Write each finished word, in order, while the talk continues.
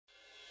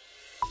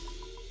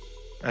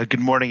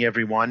Good morning,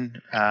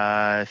 everyone.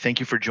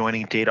 Thank you for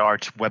joining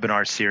DataArt's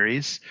webinar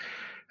series.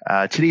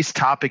 Today's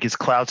topic is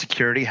cloud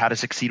security, how to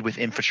succeed with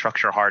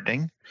infrastructure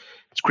hardening.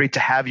 It's great to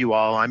have you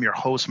all. I'm your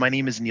host. My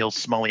name is Neil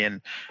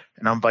Smullian,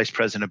 and I'm Vice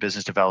President of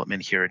Business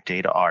Development here at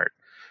DataArt.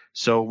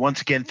 So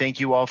once again, thank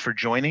you all for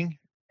joining.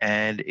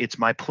 And it's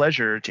my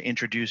pleasure to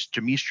introduce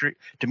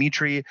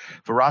Dmitry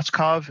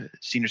Voroskov,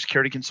 Senior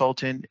Security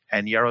Consultant,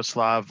 and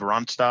Yaroslav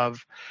Vorontsov,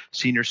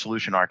 Senior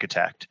Solution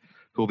Architect,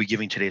 who will be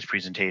giving today's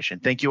presentation.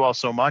 Thank you all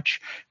so much.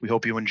 We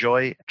hope you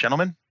enjoy.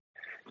 Gentlemen?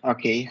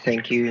 Okay,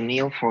 thank you,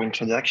 Neil, for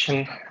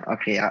introduction.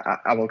 Okay,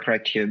 I will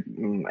correct you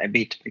a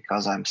bit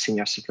because I'm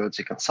Senior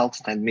Security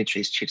Consultant and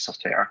Dmitry is Chief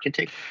Software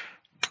Architect.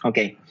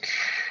 Okay,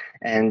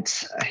 and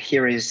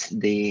here is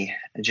the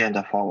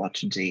agenda for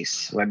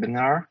today's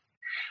webinar.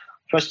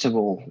 First of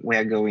all, we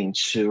are going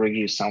to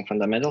review some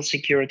fundamental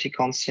security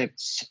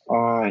concepts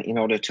in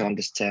order to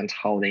understand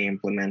how they are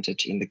implemented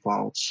in the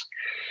clouds.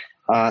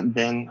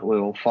 Then we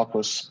will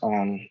focus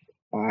on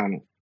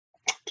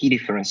key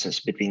differences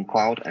between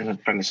cloud and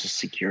on-premises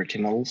security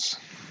models.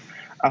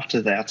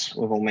 After that,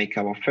 we will make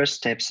our first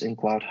steps in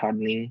cloud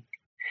hardening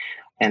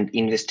and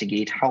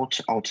investigate how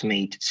to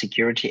automate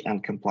security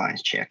and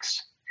compliance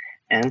checks,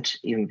 and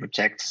even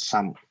protect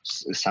some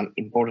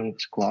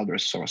important cloud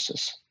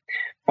resources.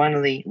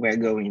 Finally, we're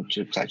going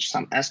to touch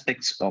some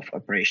aspects of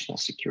operational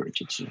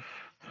security too.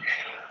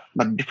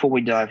 But before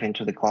we dive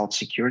into the cloud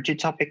security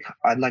topic,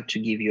 I'd like to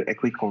give you a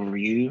quick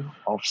overview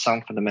of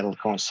some fundamental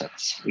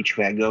concepts which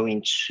we are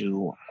going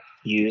to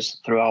use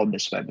throughout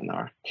this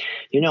webinar.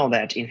 You know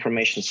that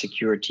information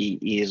security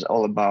is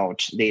all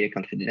about data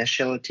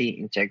confidentiality,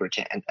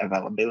 integrity, and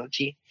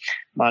availability,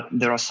 but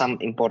there are some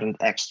important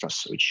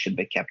extras which should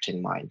be kept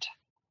in mind.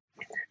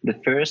 The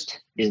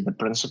first is the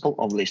principle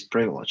of least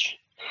privilege.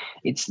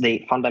 It's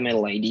the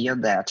fundamental idea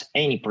that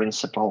any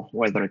principal,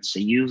 whether it's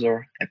a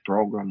user, a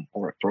program,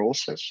 or a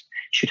process,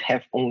 should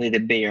have only the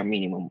bare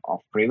minimum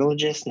of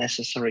privileges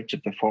necessary to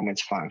perform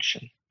its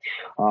function.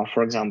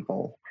 For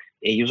example,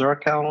 a user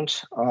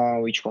account,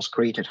 which was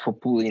created for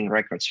pulling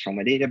records from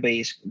a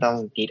database,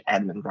 doesn't need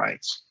admin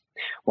rights,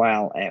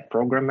 while a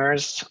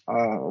programmer's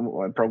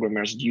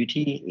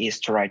duty is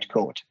to write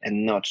code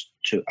and not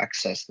to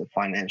access the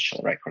financial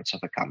records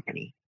of a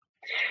company.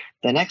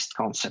 The next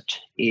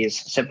concept is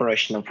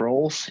separation of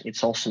roles.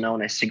 It's also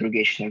known as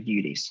segregation of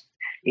duties.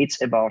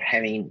 It's about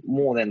having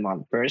more than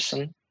one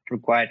person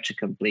required to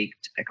complete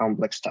a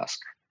complex task.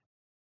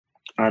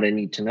 Other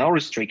need to know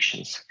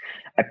restrictions.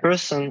 A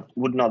person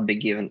would not be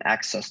given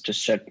access to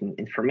certain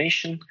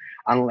information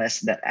unless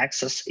that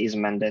access is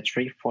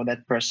mandatory for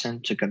that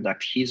person to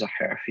conduct his or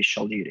her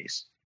official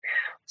duties.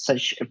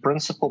 Such a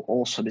principle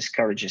also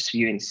discourages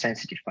viewing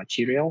sensitive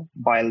material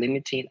by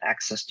limiting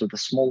access to the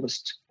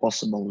smallest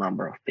possible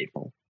number of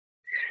people.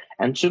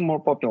 And two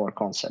more popular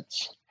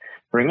concepts.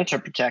 Perimeter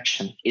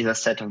protection is a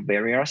set of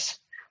barriers,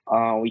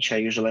 which are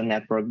usually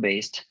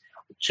network-based,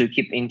 to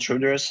keep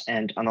intruders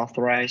and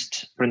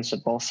unauthorized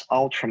principals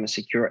out from a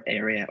secure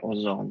area or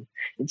zone.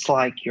 It's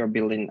like you're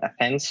building a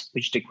fence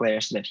which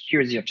declares that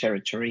here's your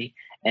territory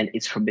and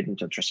it's forbidden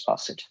to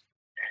trespass it.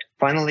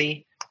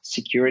 Finally,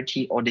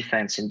 security or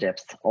defense in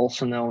depth,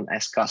 also known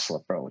as castle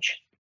approach.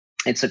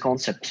 It's a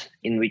concept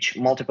in which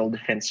multiple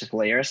defensive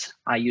layers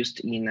are used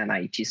in an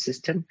IT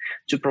system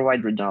to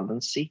provide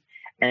redundancy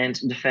and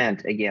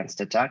defend against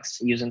attacks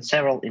using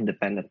several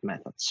independent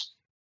methods.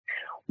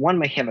 One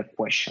may have a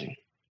question.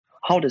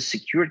 How does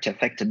security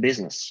affect a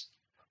business?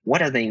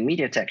 What are the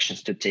immediate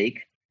actions to take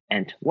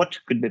and what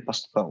could be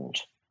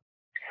postponed?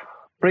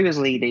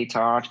 Previously,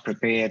 DataArt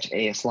prepared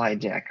a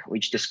slide deck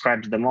which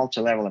described the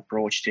multi-level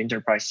approach to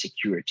enterprise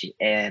security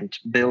and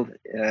built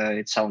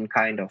its own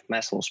kind of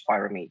Maslow's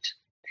pyramid.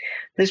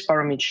 This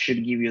pyramid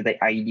should give you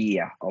the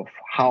idea of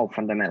how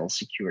fundamental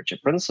security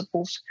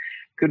principles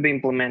could be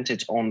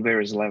implemented on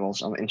various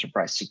levels of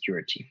enterprise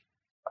security.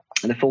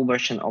 The full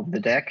version of the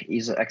deck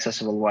is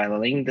accessible via a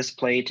link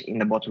displayed in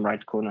the bottom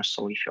right corner,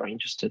 so if you're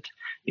interested,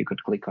 you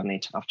could click on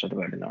it after the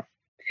webinar.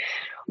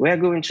 We are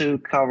going to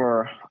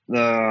cover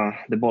the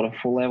bottom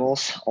four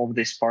levels of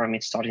this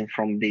pyramid, starting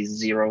from the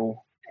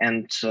 0,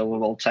 and we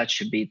will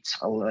touch a bit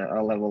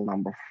level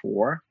number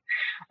 4,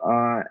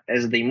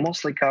 as they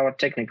mostly cover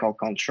technical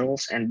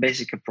controls and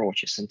basic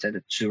approaches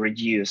intended to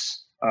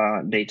reduce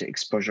data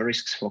exposure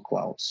risks for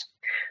clouds.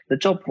 The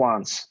top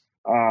ones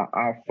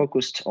are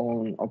focused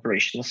on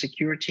operational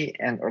security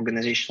and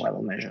organization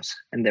level measures,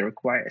 and they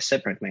require a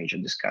separate major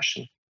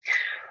discussion.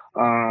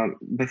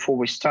 Before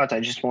we start, I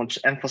just want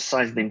to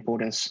emphasize the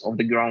importance of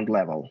the ground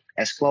level,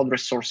 as cloud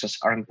resources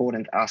are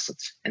important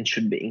assets and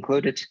should be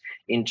included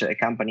into a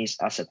company's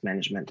asset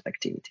management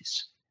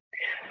activities.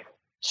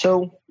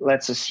 So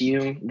let's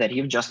assume that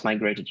you've just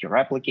migrated your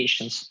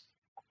applications,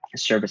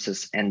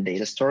 services, and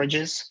data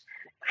storages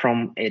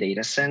from a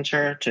data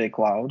center to a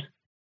cloud.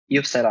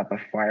 You've set up a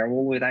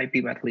firewall with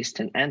IP wet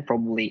listing and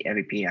probably a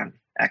VPN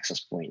access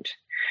point.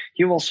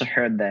 You've also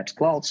heard that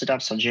cloud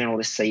setups are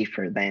generally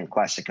safer than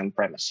classic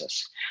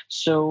on-premises.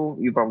 So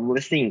you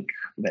probably think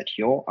that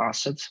your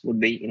assets would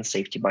be in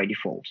safety by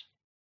default.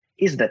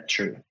 Is that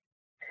true?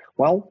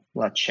 Well,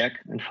 let's check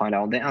and find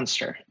out the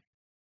answer.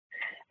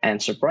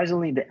 And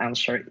surprisingly, the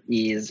answer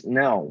is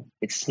no,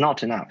 it's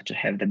not enough to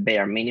have the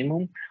bare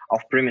minimum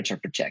of perimeter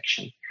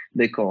protection,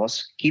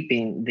 because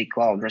keeping the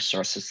cloud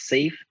resources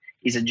safe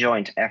is a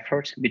joint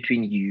effort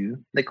between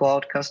you, the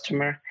cloud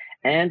customer,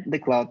 and the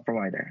cloud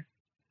provider.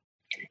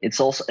 It's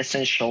also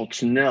essential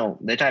to know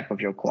the type of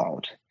your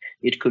cloud.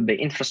 It could be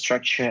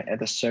infrastructure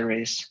as a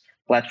service,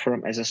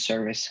 platform as a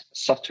service,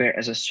 software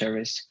as a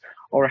service,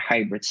 or a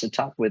hybrid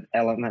setup with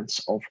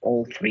elements of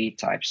all three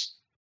types.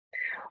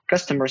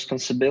 Customer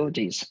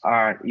responsibilities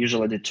are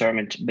usually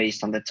determined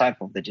based on the type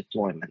of the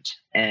deployment.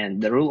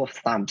 And the rule of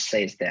thumb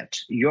says that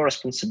your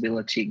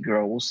responsibility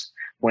grows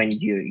when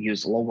you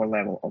use lower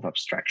level of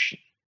abstraction.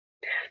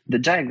 The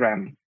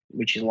diagram,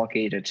 which is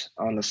located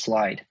on the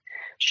slide,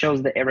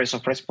 shows the areas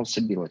of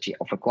responsibility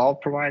of a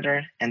cloud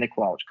provider and a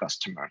cloud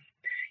customer.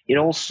 It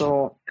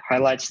also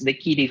highlights the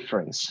key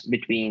difference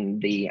between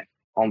the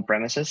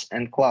on-premises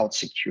and cloud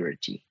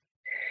security.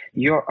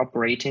 You're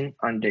operating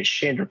under a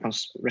shared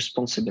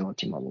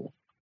responsibility model,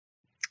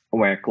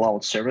 where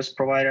cloud service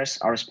providers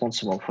are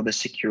responsible for the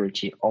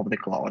security of the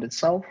cloud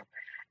itself,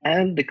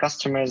 and the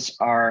customers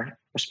are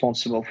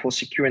responsible for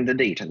securing the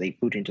data they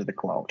put into the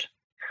cloud.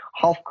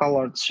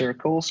 Half-colored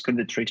circles could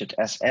be treated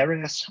as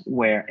areas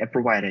where a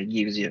provider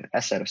gives you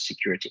a set of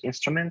security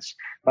instruments,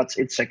 but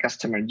it's a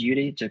customer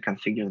duty to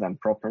configure them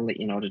properly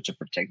in order to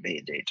protect their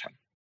data.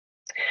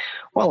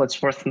 Well,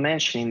 it's worth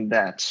mentioning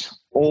that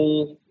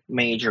all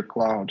major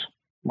cloud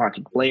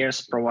market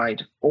players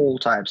provide all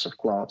types of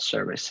cloud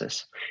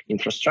services,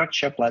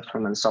 infrastructure,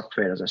 platform, and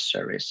software as a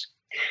service.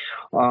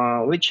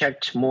 We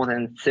checked more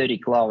than 30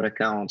 cloud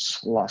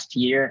accounts last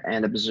year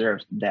and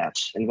observed that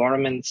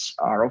environments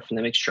are often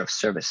a mixture of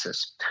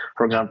services.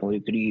 For example,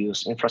 you could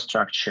use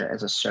infrastructure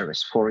as a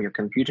service for your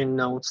computing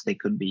nodes. They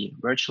could be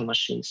virtual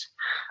machines.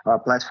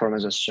 Platform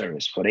as a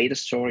service for data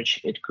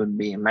storage. It could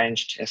be a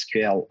managed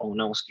SQL or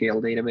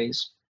NoSQL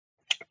database.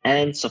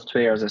 And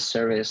software as a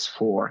service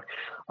for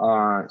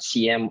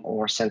CM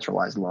or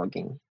centralized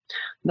logging.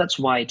 That's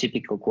why a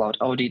typical cloud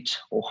audit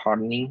or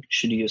hardening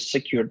should use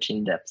security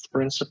in-depth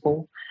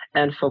principle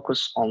and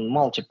focus on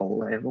multiple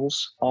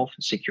levels of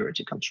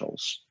security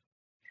controls.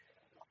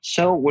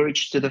 So we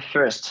reach to the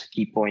first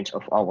key point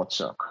of our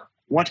talk.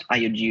 What are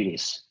your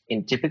duties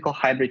in typical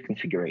hybrid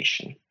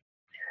configuration?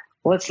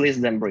 Let's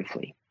list them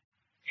briefly.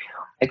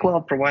 A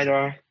cloud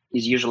provider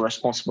is usually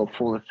responsible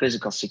for the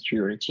physical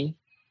security,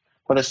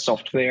 for the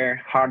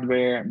software,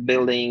 hardware,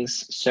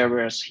 buildings,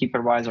 servers,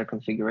 hypervisor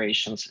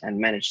configurations, and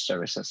managed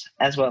services,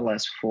 as well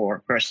as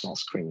for personal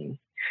screening.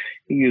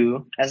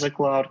 You, as a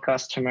cloud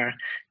customer,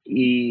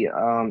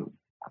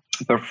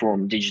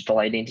 perform digital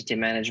identity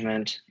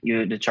management.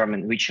 You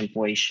determine which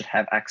employees should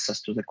have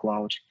access to the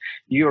cloud.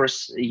 You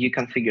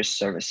configure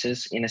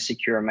services in a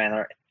secure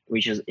manner,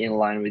 which is in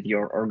line with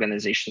your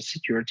organization's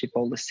security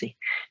policy.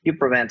 You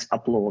prevent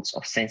uploads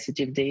of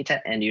sensitive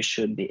data, and you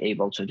should be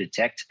able to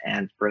detect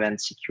and prevent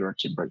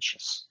security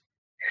breaches.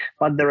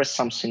 But there is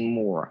something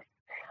more.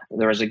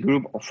 There is a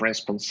group of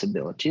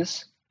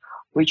responsibilities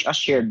which are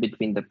shared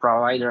between the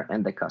provider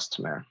and the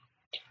customer.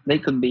 They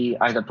could be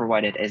either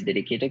provided as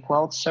dedicated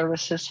cloud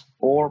services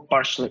or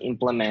partially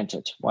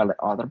implemented, while the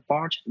other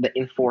part, the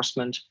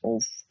enforcement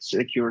of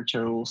security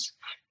rules,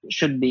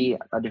 should be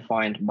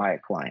defined by a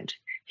client.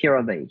 Here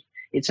are they.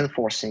 It's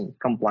enforcing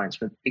compliance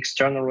with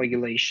external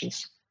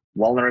regulations,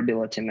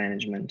 vulnerability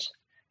management,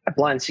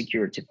 applying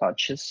security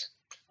patches,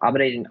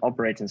 updating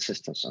operating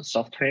systems and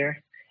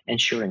software,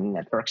 ensuring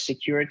network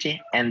security,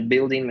 and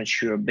building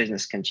mature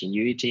business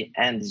continuity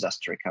and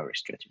disaster recovery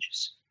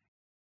strategies.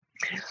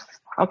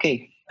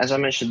 Okay, as I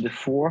mentioned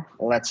before,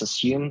 let's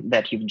assume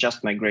that you've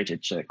just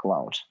migrated to a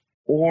cloud,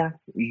 or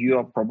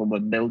you're probably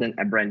building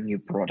a brand new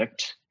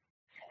product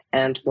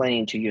and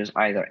planning to use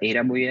either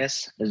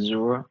AWS,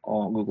 Azure,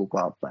 or Google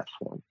Cloud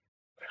Platform.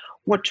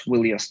 What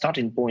will your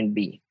starting point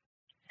be,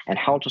 and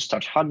how to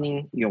start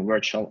hardening your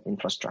virtual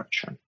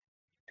infrastructure?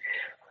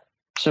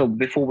 So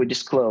before we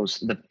disclose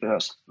the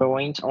first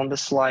point on the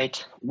slide,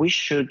 we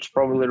should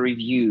probably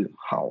review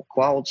how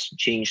clouds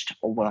changed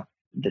over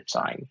the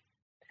time.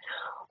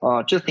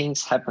 Two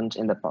things happened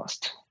in the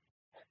past.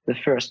 The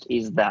first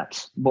is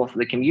that both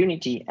the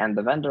community and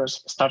the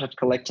vendors started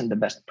collecting the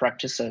best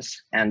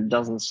practices and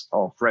dozens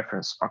of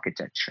reference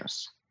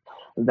architectures.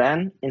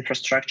 Then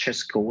infrastructure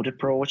as code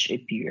approach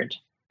appeared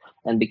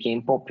and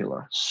became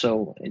popular.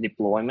 So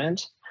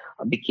deployment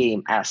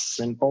became as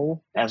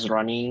simple as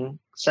running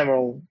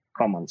several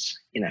commands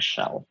in a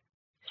shell.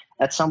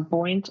 At some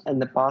point in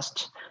the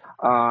past,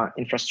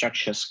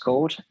 infrastructure as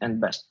code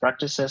and best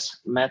practices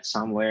met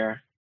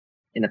somewhere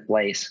in a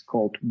place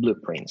called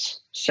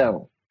blueprints.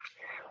 So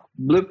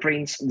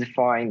blueprints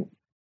define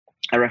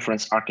a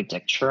reference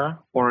architecture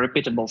or a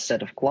repeatable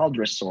set of cloud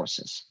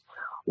resources,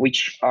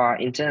 which are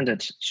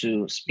intended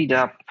to speed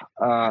up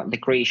the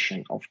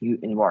creation of new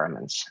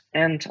environments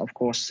and, of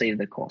course, save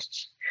the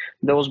costs.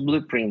 Those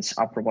blueprints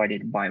are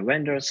provided by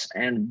vendors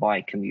and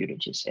by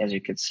communities, as you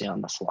can see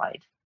on the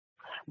slide.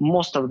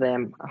 Most of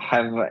them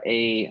have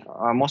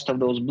most of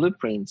those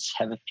blueprints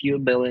have a few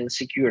built-in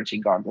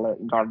security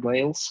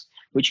guardrails,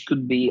 which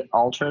could be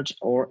altered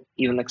or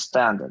even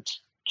extended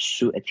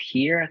to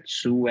adhere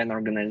to an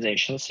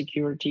organization's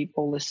security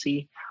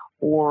policy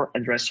or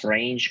address a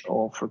range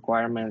of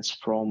requirements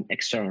from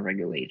external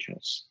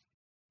regulators.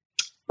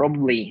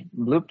 Probably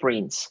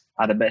blueprints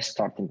are the best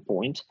starting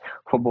point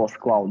for both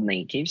cloud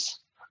natives,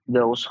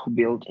 those who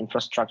build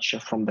infrastructure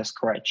from the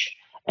scratch,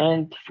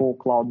 and for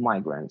cloud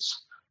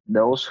migrants,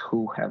 those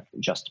who have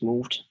just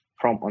moved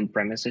from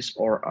on-premises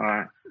or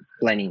are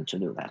planning to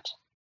do that.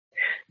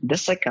 The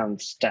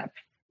second step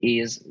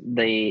is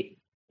the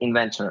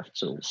inventory of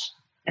tools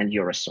and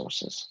your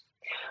resources.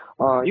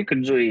 You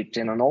could do it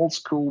in an old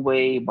school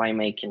way by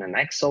making an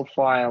Excel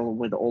file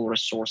with all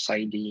resource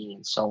ID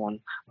and so on,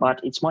 but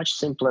it's much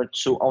simpler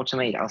to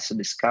automate asset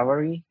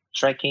discovery,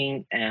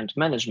 tracking, and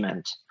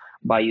management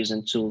by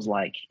using tools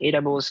like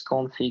AWS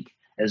Config,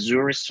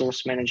 Azure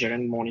Resource Manager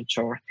and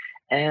Monitor,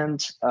 and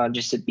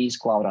GCP's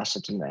Cloud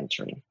Asset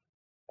Inventory.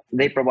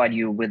 They provide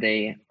you with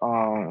a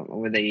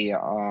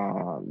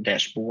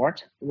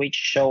dashboard which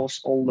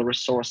shows all the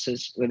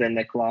resources within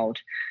the cloud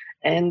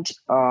and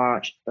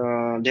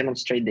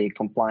demonstrate the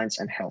compliance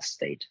and health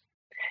state.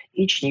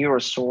 Each new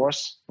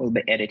resource will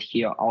be added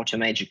here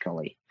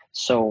automatically,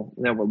 so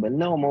there will be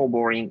no more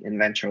boring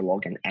inventory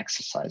logging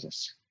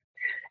exercises.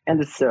 And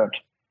the third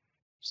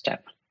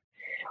step.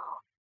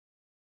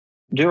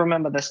 Do you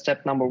remember the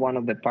step number 1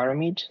 of the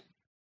pyramid?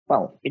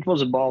 Well, it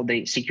was about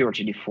the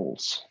security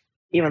defaults.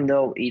 Even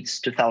though it's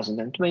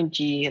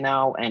 2020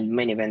 now and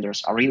many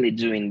vendors are really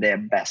doing their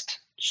best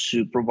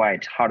to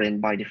provide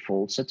hardened by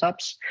default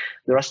setups,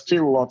 there are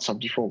still lots of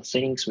default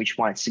settings which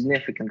might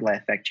significantly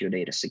affect your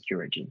data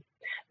security.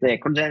 Their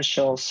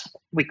credentials,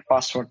 weak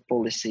password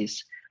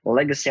policies,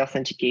 legacy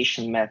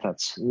authentication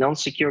methods,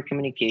 non-secure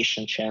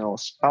communication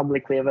channels,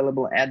 publicly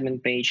available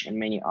admin page, and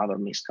many other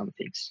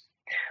misconfigs.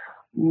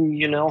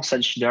 You know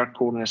such dark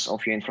corners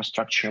of your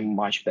infrastructure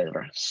much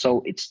better,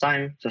 so it's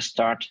time to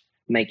start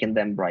making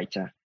them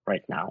brighter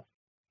right now.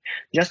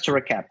 Just to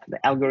recap,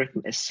 the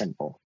algorithm is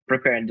simple.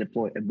 Prepare and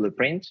deploy a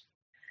blueprint,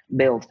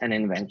 build an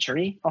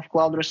inventory of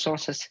cloud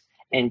resources,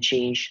 and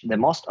change the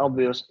most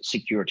obvious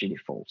security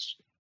defaults.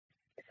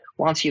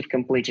 Once you've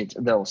completed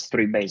those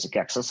 3 basic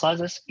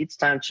exercises, it's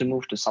time to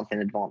move to something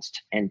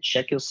advanced and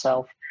check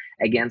yourself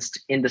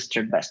against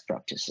industry best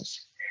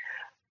practices.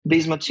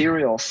 These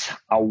materials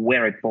are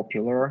very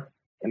popular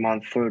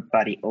among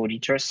third-party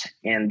auditors,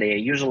 and they are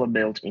usually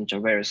built into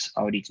various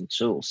auditing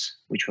tools,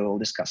 which we will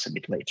discuss a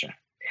bit later.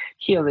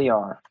 Here they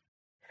are.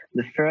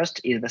 The first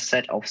is the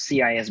set of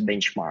CIS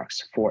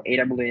benchmarks for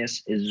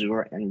AWS,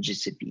 Azure, and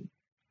GCP.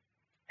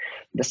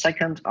 The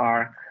second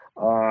are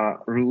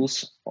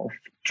rules of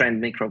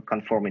TrendMicro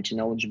conformity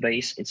knowledge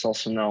base. It's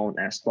also known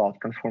as Cloud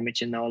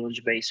Conformity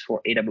Knowledge Base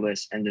for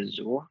AWS and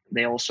Azure.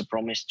 They also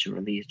promise to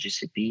release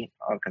GCP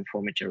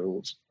conformity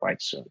rules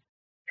quite soon.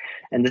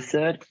 And the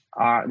third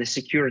are the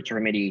security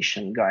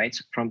remediation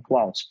guides from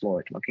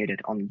CloudSploit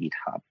located on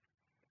GitHub.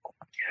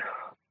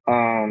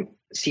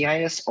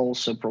 CIS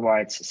also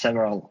provides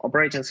several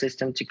operating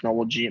system,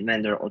 technology,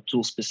 vendor, or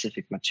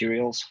tool-specific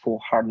materials for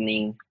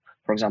hardening,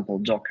 for example,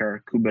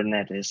 Docker,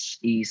 Kubernetes,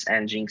 EAS,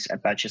 Nginx,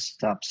 Apache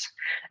setups.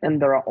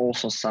 And there are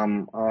also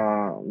some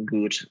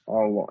good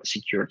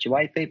security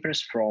white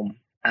papers from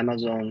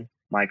Amazon,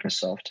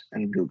 Microsoft,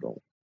 and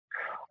Google.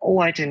 All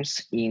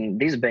items in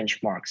these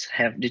benchmarks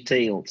have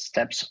detailed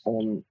steps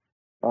on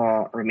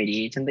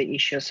remediating the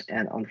issues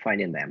and on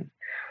finding them.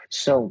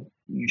 So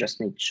you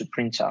just need to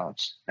print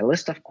out a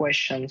list of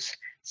questions,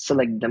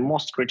 select the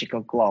most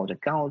critical cloud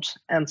account,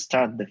 and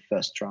start the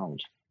first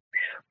round.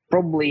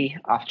 Probably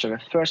after the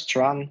first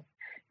run,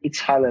 it's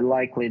highly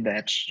likely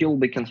that you'll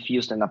be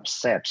confused and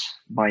upset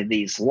by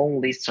these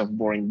long lists of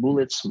boring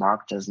bullets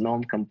marked as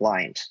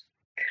non-compliant.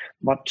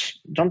 But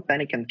don't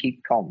panic and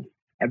keep calm.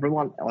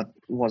 Everyone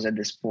was at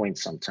this point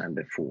sometime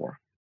before.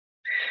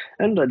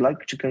 And I'd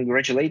like to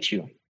congratulate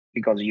you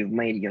because you've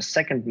made your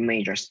second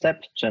major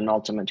step to an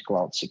ultimate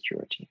cloud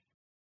security.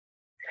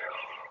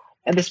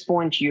 At this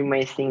point, you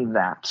may think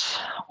that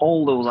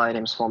all those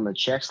items from the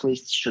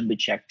checklist should be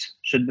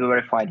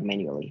verified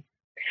manually.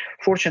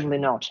 Fortunately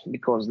not,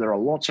 because there are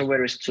lots of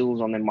various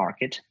tools on the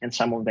market and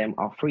some of them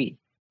are free.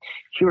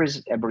 Here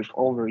is a brief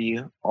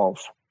overview of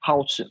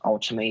how to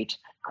automate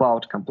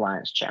cloud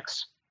compliance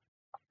checks.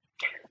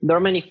 There are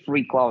many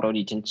free cloud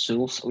auditing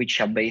tools which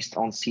are based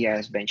on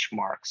CIS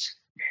benchmarks.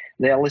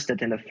 They are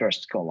listed in the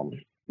first column.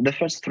 The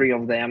first 3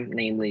 of them,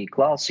 namely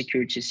Cloud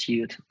Security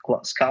Suite,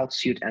 Scout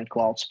Suite, and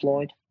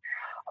CloudSploit,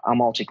 are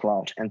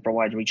multi-cloud and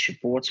provide rich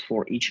reports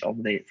for each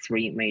of the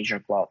 3 major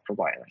cloud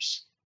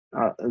providers.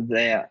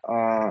 The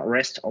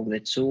rest of the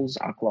tools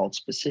are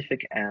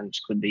cloud-specific and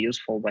could be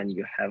useful when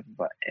you have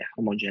a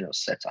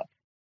homogeneous setup.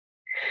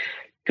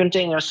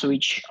 Containers,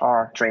 which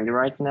are trendy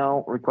right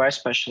now, require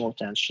special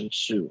attention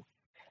too.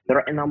 There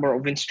are a number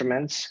of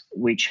instruments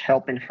which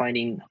help in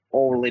finding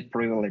overly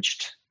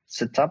privileged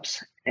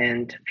setups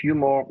and few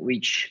more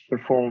which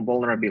perform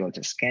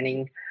vulnerability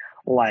scanning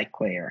like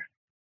Claire.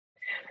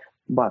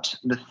 But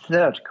the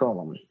third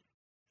column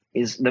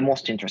is the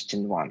most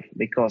interesting one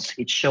because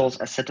it shows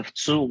a set of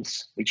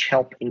tools which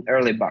help in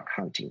early bug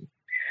hunting.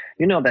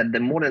 You know that the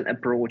modern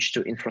approach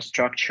to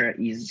infrastructure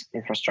is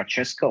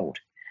infrastructure as code,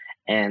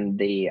 and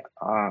the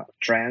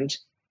trend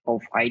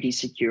of IT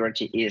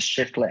security is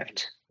shift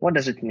left. What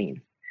does it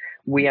mean?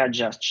 We are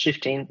just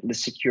shifting the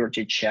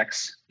security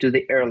checks to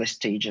the early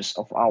stages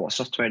of our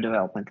software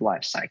development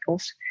life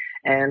cycles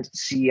and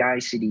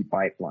CI/CD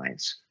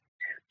pipelines.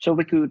 So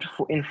we could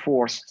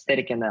enforce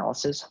static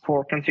analysis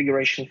for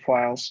configuration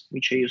files,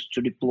 which are used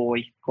to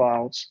deploy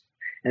clouds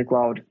and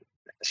cloud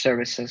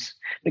services,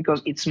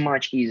 because it's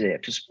much easier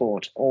to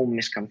spot all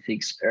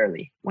misconfigs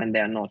early when they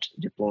are not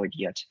deployed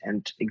yet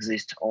and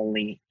exist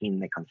only in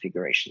the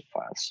configuration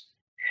files.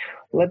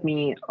 Let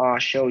me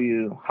show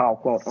you how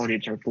cloud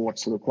audit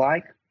reports look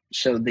like.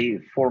 So the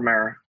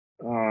former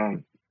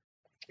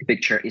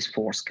picture is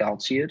for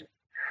ScoutSuite.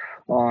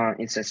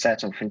 It's a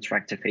set of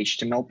interactive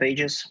HTML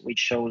pages which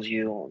shows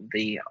you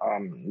the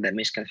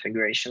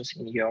misconfigurations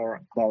in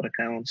your cloud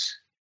accounts.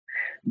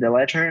 The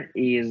latter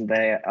is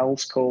the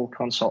old-school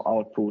console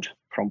output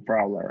from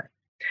Prowler.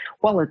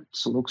 Well, it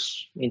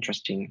looks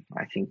interesting.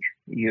 I think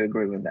you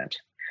agree with that.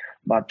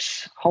 But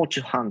how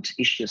to hunt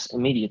issues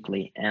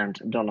immediately and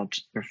do not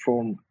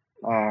perform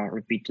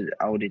repeated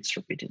audits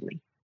repeatedly?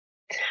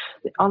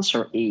 The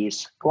answer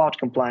is cloud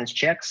compliance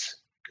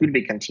checks could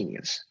be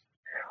continuous.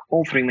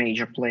 All three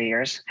major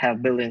players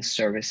have built-in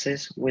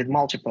services with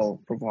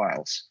multiple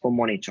profiles for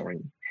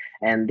monitoring,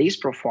 and these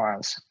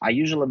profiles are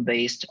usually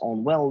based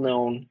on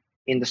well-known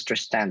industry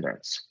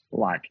standards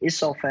like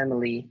ISO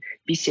family,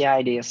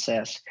 PCI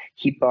DSS,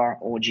 HIPAA,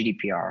 or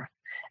GDPR.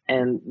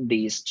 And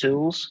these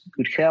tools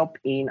could help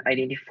in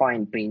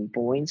identifying pain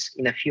points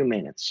in a few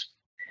minutes.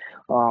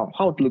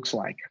 How it looks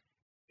like.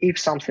 If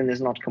something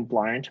is not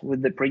compliant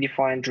with the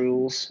predefined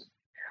rules,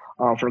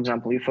 for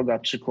example, you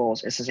forgot to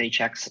close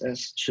SSH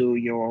access to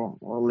your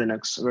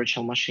Linux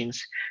virtual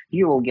machines,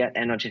 you will get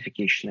a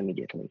notification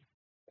immediately.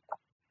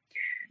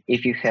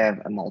 If you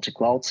have a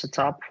multi-cloud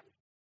setup,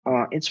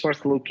 it's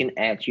worth looking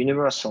at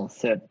universal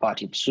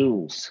third-party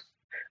tools,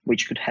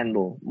 which could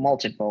handle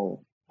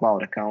multiple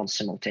cloud accounts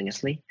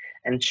simultaneously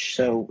and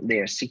show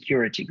their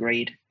security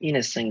grade in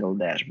a single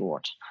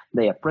dashboard.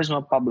 They are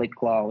Prisma Public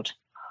Cloud,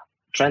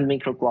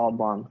 TrendMicro Cloud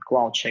One,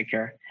 Cloud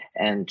Checker,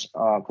 and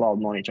Cloud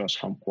Monitors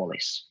from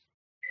Qualys.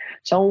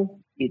 So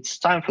it's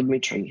time for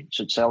Dmitry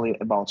to tell you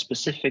about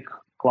specific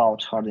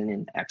cloud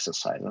hardening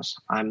exercises.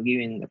 I'm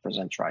giving the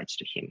present rights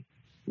to him.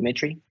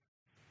 Dmitry?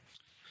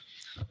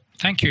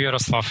 Thank you,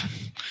 Yaroslav.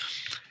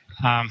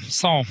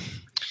 So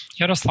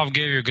Yaroslav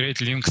gave you great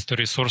links to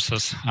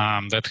resources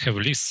that have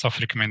lists of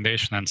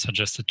recommendations and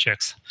suggested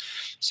checks.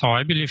 So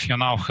I believe you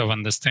now have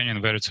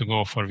understanding where to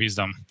go for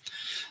wisdom.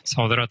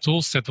 So there are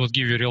tools that will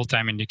give you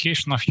real-time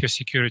indication of your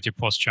security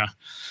posture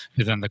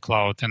within the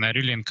cloud, and I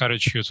really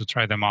encourage you to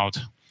try them out.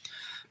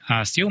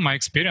 Still, my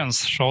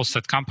experience shows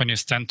that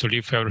companies tend to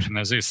leave everything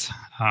as is,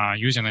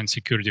 using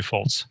insecure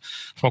defaults,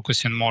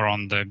 focusing more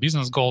on the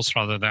business goals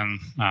rather than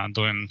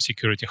doing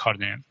security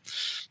hardening,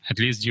 at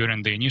least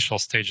during the initial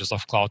stages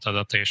of cloud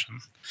adaptation.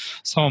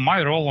 So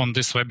my role on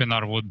this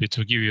webinar would be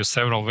to give you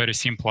several very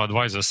simple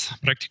advices,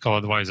 practical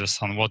advices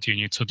on what you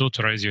need to do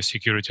to raise your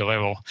security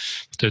level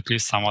to at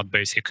least somewhat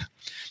basic.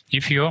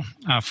 If you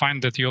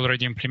find that you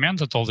already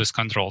implemented all these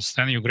controls,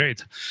 then you're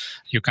great.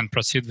 You can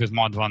proceed with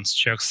more advanced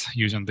checks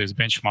using this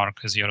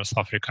benchmark as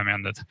Yaroslav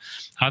recommended.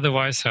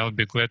 Otherwise, I'll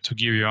be glad to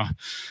give you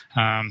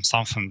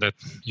something that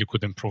you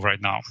could improve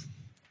right now.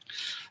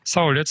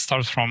 So let's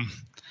start from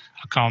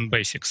account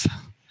basics.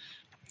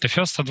 The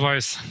first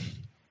advice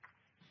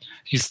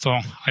is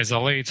to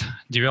isolate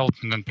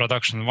development and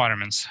production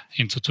environments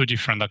into two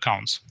different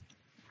accounts.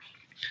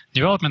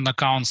 Development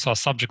accounts are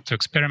subject to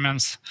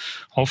experiments,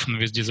 often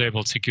with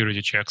disabled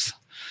security checks.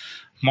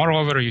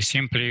 Moreover, you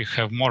simply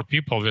have more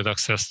people with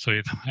access to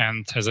it,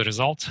 and as a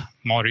result,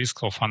 more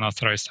risk of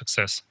unauthorized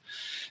access.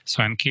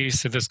 So in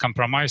case it is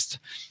compromised,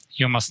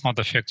 you must not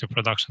affect your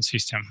production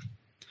system.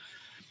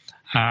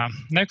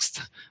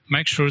 Next,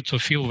 make sure to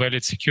fill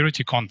valid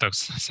security contacts,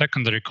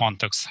 secondary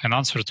contacts, and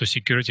answer to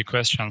security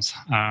questions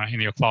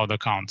in your cloud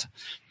account.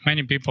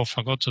 Many people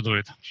forgot to do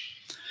it.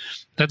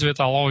 That will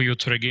allow you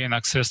to regain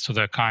access to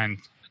the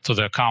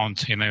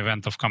account in the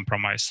event of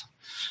compromise.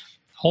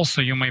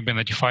 Also, you may be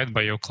notified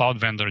by your cloud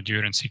vendor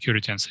during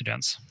security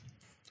incidents.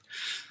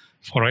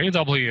 For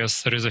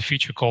AWS, there is a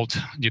feature called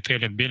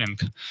detailed billing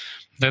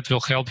that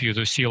will help you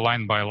to see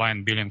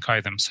line-by-line billing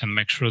items and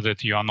make sure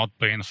that you are not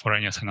paying for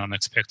anything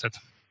unexpected.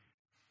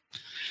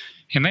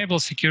 Enable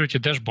security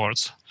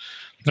dashboards.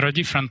 There are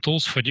different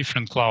tools for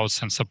different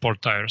clouds and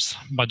support tiers,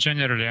 but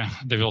generally,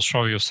 they will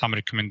show you some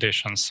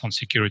recommendations on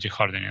security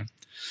hardening.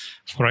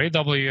 For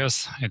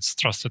AWS, it's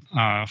trusted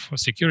for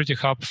Security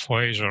Hub,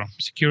 for Azure,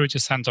 Security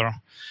Center,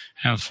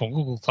 and for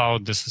Google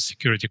Cloud, this is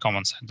Security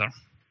Command Center.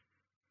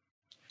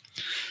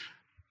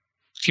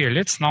 Okay,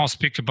 let's now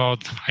speak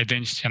about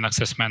identity and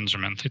access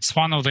management. It's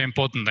one of the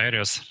important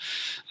areas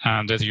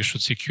that you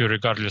should secure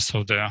regardless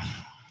of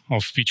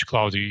which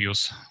cloud you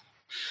use.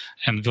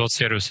 and what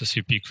services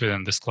you pick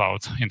within this cloud,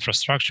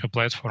 infrastructure,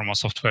 platform, or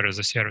software as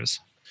a service.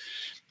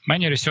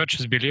 Many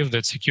researchers believe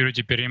that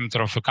security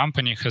perimeter of a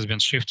company has been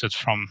shifted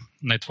from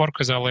network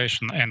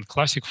isolation and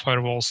classic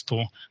firewalls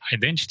to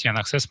identity and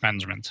access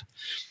management.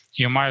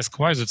 You might ask,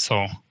 why is it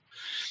so?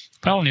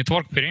 Well,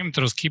 network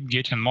perimeters keep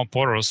getting more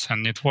porous,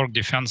 and network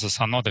defenses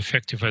are not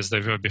effective as they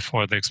were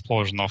before the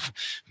explosion of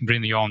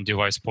bring your own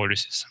device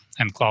policies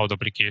and cloud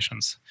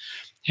applications.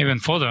 Even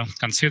further,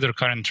 consider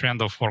current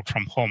trend of work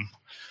from home.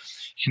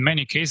 In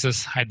many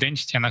cases,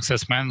 identity and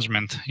access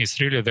management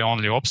is really the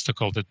only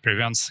obstacle that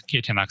prevents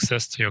getting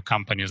access to your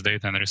company's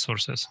data and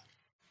resources.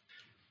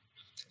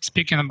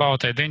 Speaking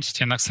about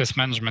identity and access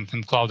management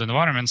in cloud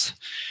environments,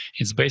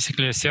 it's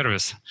basically a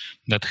service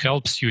that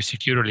helps you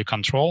securely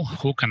control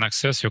who can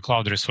access your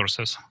cloud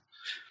resources.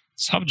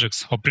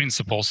 Subjects or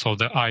principals of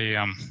the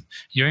IAM,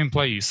 your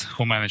employees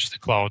who manage the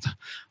cloud,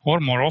 or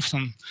more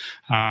often,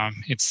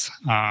 it's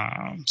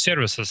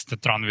services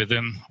that run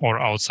within or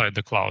outside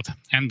the cloud,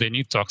 and they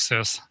need to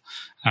access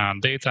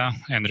data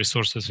and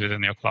resources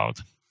within your cloud.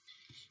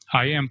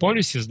 IAM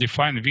policies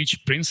define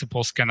which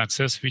principals can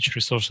access which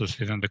resources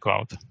within the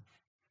cloud.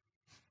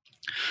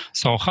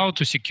 So how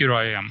to secure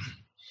IAM?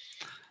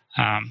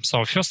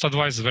 So first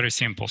advice is very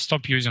simple.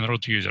 Stop using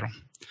root user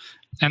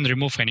and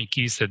remove any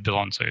keys that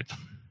belong to it.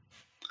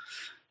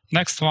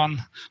 Next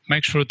one,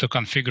 make sure to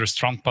configure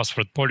strong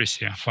password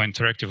policy for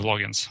interactive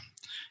logins.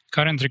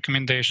 Current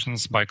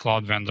recommendations by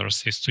cloud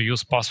vendors is to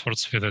use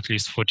passwords with at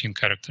least 14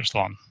 characters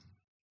long.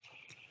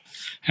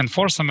 And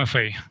fourth,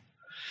 MFA.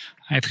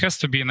 It has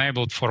to be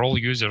enabled for all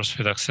users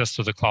with access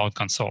to the Cloud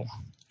Console.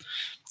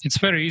 It's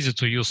very easy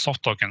to use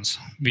soft tokens,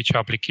 which are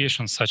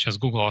applications such as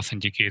Google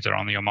Authenticator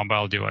on your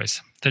mobile device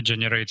that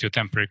generate you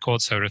temporary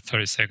codes every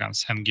 30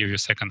 seconds and give you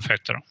second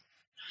factor.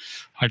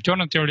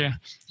 Alternatively,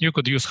 you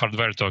could use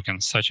hardware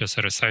tokens such as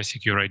RSI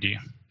Secure ID.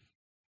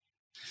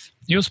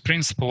 Use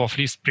principle of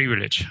least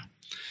privilege.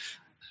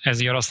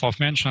 As Yaroslav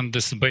mentioned,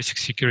 this is a basic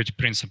security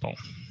principle.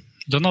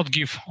 Do not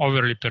give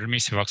overly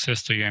permissive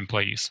access to your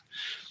employees.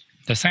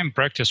 The same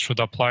practice should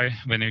apply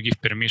when you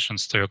give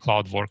permissions to your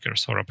cloud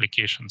workers or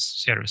applications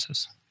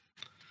services.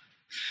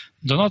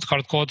 Do not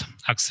hardcode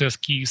access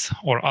keys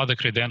or other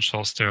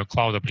credentials to your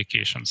cloud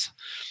applications.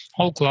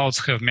 All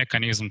clouds have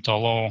mechanisms to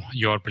allow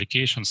your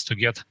applications to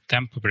get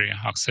temporary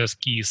access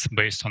keys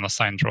based on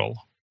assigned role.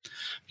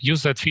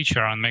 Use that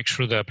feature and make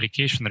sure the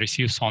application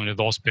receives only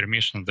those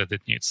permissions that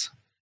it needs.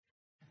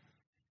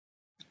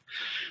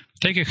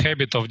 Take a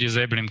habit of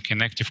disabling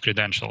inactive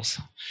credentials.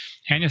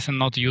 Anything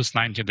not used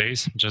 90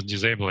 days, just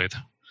disable it.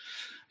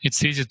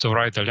 It's easy to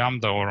write a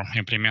Lambda or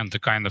implement a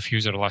kind of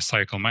user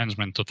lifecycle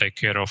management to take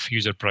care of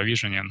user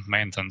provisioning,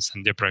 maintenance,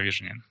 and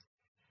deprovisioning.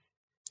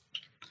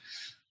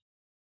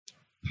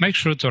 Make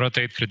sure to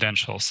rotate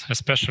credentials,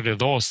 especially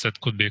those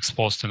that could be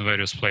exposed in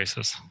various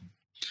places.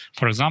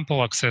 For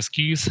example, access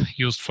keys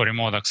used for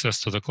remote access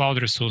to the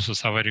cloud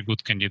resources are very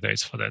good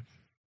candidates for that.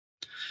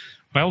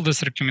 While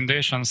these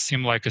recommendations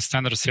seem like a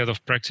standard set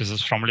of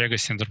practices from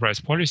legacy enterprise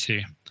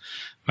policy,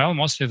 well,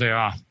 mostly they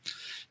are.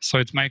 So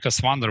it makes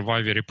us wonder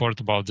why we report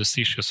about these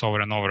issues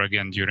over and over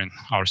again during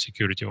our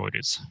security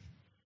audits.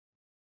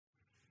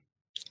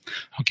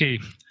 Okay,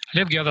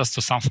 let's get us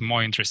to something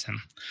more interesting.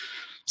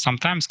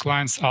 Sometimes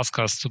clients ask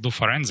us to do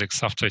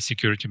forensics after a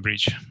security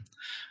breach.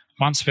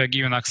 Once we are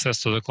given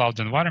access to the cloud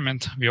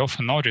environment, we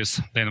often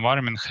notice the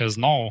environment has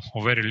no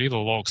or very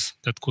little logs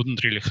that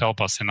couldn't really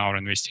help us in our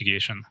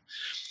investigation.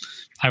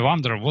 I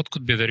wonder what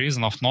could be the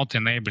reason of not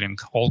enabling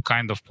all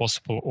kinds of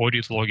possible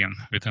audit logging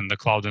within the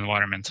cloud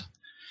environment.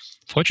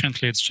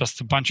 Fortunately, it's just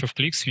a bunch of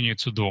clicks you need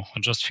to do, or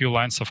just a few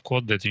lines of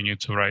code that you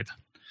need to write.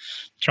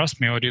 Trust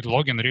me, audit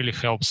logging really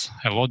helps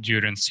a lot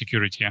during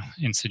security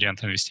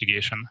incident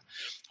investigation,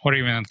 or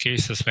even in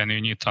cases when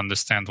you need to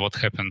understand what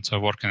happened to a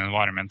working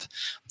environment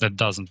that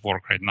doesn't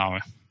work right now.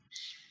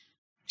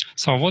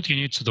 So what you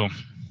need to do?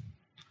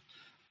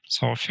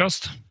 So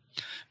first,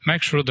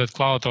 make sure that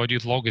cloud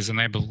audit log is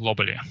enabled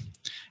globally.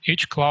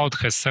 Each cloud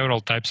has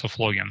several types of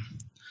logging.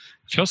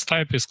 First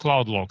type is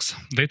cloud logs.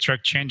 They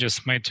track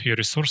changes made to your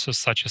resources,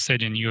 such as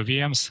adding new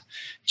VMs,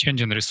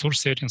 changing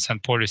resource settings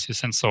and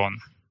policies, and so on.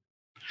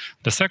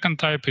 The second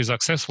type is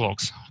access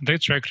logs. They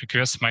track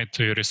requests made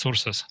to your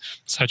resources,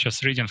 such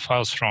as reading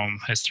files from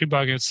S3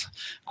 buckets,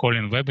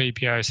 calling web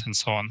APIs, and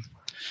so on.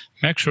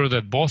 Make sure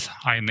that both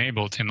are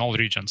enabled in all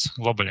regions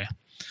globally.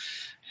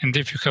 And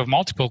if you have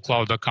multiple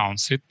cloud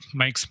accounts, it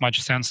makes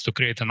much sense to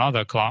create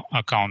another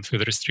account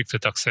with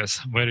restricted access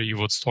where you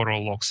would store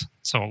all logs.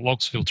 So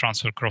logs will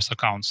transfer across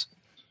accounts.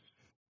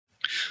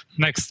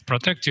 Next,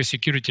 protect your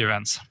security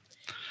events.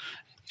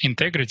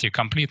 Integrity,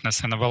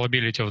 completeness, and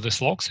availability of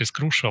these logs is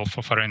crucial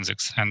for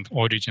forensics and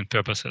auditing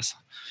purposes.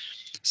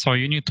 So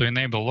you need to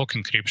enable log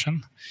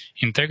encryption,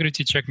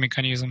 integrity check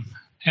mechanism,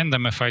 and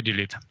MFI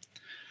delete.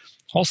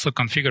 Also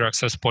configure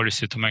access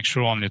policy to make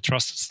sure only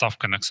trusted staff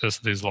can access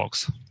these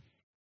logs.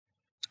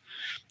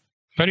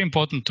 Very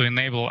important to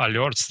enable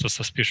alerts to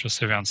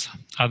suspicious events.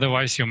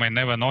 Otherwise, you may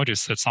never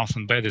notice that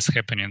something bad is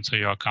happening to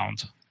your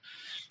account.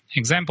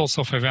 Examples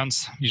of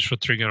events which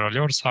should trigger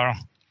alerts are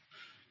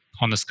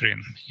on the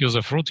screen. Use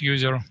of root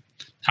user,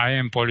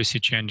 IAM policy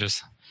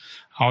changes,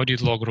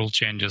 audit log rule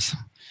changes,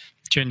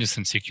 changes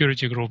in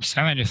security groups,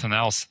 and anything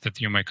else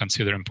that you may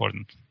consider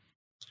important.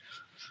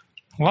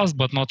 Last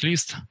but not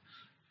least,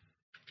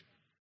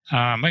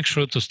 make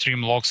sure to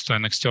stream logs to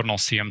an external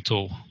CM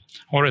tool,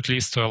 or at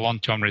least to a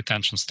long-term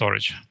retention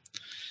storage.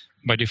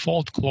 By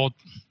default,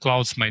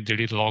 clouds may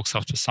delete logs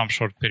after some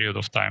short period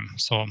of time,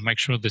 so make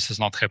sure this is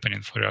not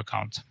happening for your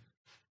account.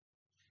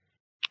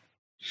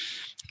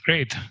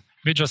 Great.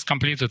 We just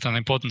completed an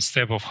important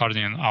step of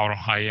hardening our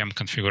IAM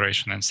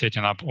configuration and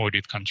setting up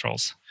audit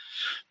controls.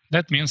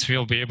 That means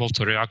we'll be able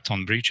to react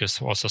on breaches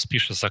or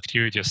suspicious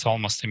activities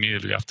almost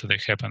immediately after they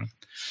happen.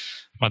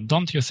 But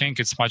don't you think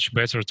it's much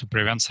better to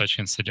prevent such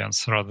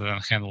incidents rather than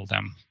handle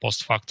them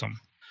post-factum?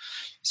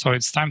 So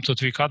it's time to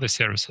tweak other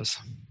services.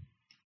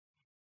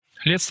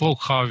 Let's look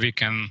how we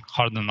can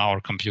harden our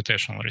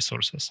computational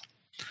resources.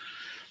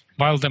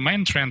 While the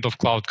main trend of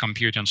cloud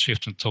computing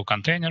shifted to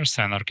containers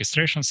and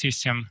orchestration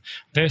system,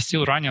 they're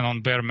still running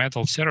on bare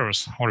metal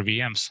servers or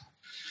VMs.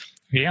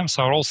 VMs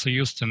are also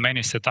used in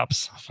many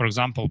setups, for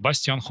example,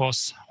 Bastion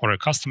hosts or a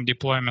custom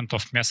deployment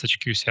of message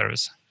queue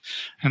service.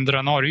 And there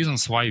are no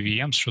reasons why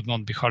VMs should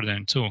not be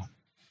hardened too.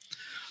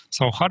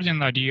 So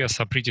hardening ideas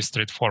are pretty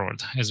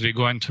straightforward, as we're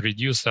going to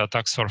reduce the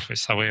attack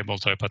surface available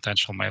to a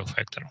potential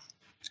malefactor.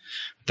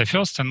 The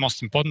first and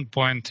most important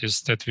point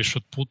is that we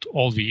should put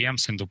all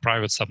VMs into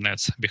private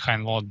subnets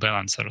behind load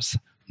balancers,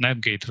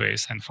 net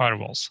gateways, and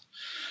firewalls.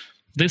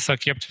 These are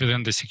kept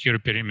within the secure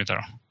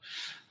perimeter.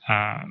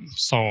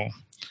 So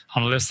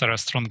unless there are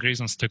strong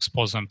reasons to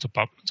expose them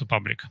to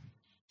public.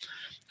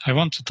 I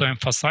wanted to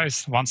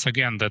emphasize once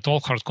again that all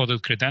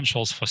hard-coded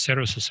credentials for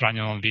services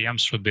running on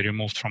VMs should be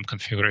removed from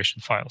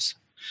configuration files.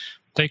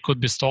 They could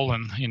be stored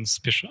in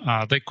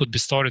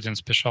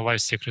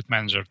specialized secret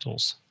manager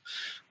tools,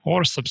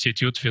 or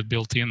substitute with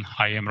built-in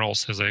IAM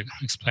roles, as I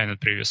explained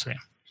previously.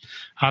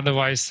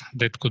 Otherwise,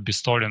 that could be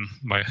stolen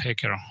by a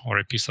hacker or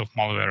a piece of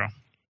malware.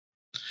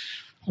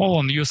 All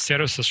unused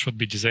services should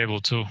be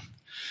disabled too.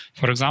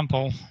 For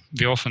example,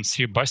 we often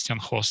see Bastion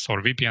hosts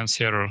or VPN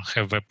server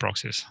have web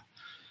proxies.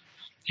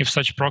 If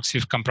such proxy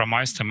is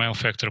compromised, a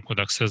malefactor could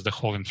access the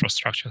whole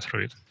infrastructure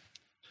through it.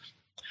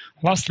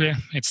 Lastly,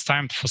 it's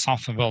time for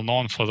something well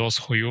known for those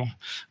who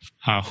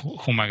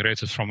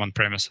migrated from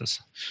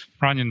on-premises.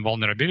 Running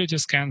vulnerability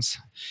scans,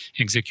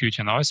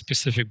 executing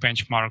OS-specific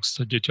benchmarks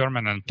to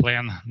determine and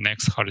plan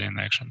next hardening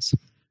actions.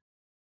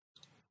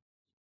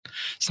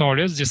 So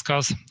let's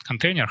discuss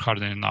container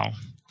hardening now.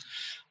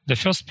 The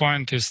first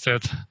point is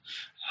that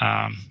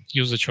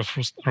usage of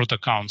root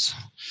accounts.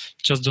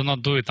 Just do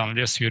not do it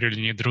unless you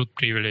really need root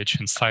privilege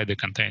inside the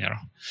container.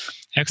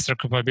 Extra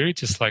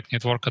capabilities like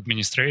network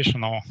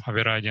administration or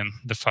overriding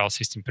the file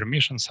system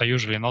permissions are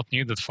usually not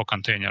needed for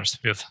containers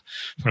with,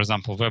 for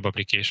example, web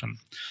application.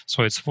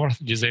 So it's worth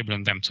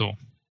disabling them too.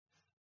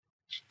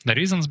 The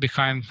reasons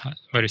behind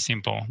very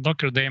simple.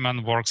 Docker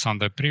daemon works on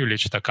the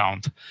privileged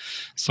account.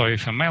 So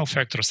if a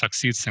malefactor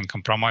succeeds in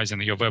compromising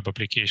your web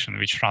application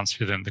which runs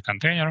within the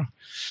container,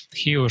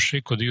 he or she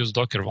could use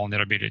Docker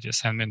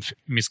vulnerabilities and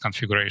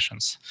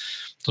misconfigurations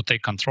to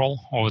take control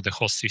over the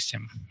host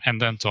system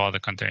and then to other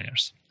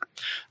containers.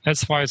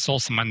 That's why it's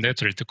also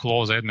mandatory to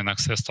close admin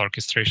access to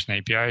orchestration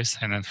APIs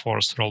and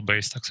enforce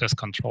role-based access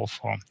control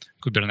for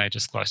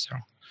Kubernetes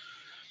cluster.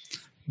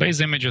 Base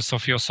images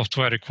of your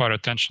software require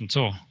attention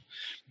too.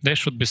 They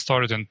should be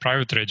stored in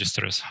private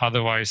registries,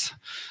 otherwise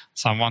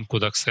someone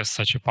could access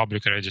such a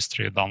public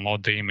registry,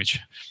 download the image,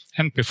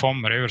 and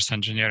perform reverse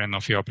engineering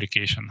of your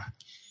application.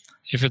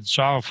 If it's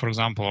Java, for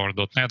example, or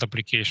 .NET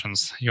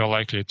applications, you're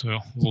likely to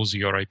lose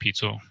your IP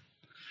too.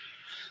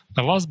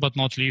 The last but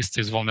not least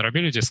is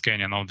vulnerability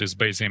scanning of these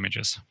base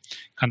images.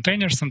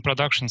 Containers and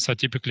productions are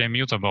typically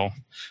immutable,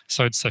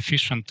 so it's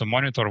sufficient to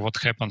monitor what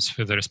happens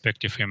with the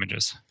respective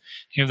images.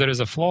 If there is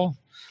a flaw,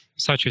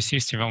 such a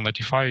system will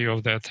notify you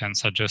of that and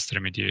suggest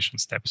remediation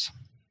steps.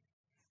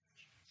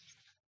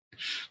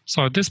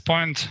 So at this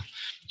point,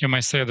 you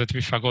may say that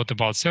we forgot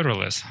about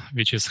serverless,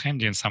 which is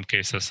handy in some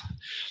cases.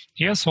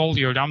 Yes, all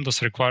your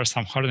lambdas require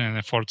some hardening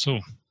effort too.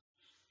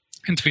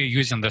 And we're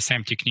using the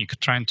same technique,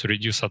 trying to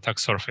reduce attack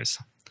surface.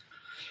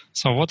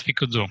 So what we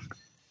could do?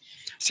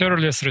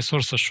 Serverless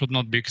resources should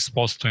not be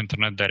exposed to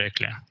internet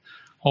directly.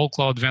 All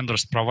cloud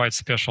vendors provide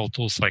special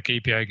tools like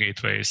API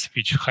gateways,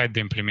 which hide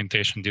the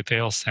implementation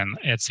details and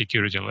add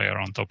security layer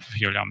on top of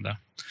your Lambda.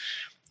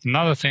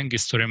 Another thing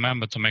is to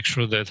remember to make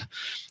sure that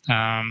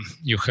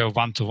you have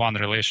one-to-one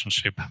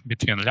relationship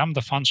between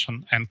Lambda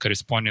function and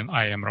corresponding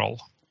IAM role.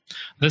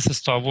 This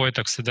is to avoid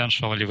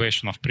accidental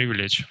elevation of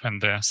privilege when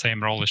the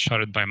same role is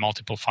shared by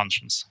multiple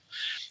functions.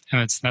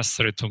 And it's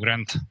necessary to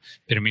grant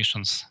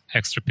permissions,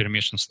 extra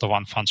permissions to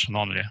one function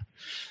only.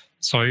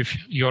 So if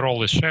your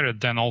role is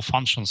shared, then all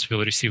functions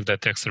will receive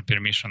that extra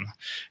permission,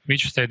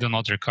 which they do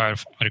not require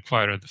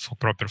for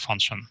proper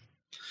function.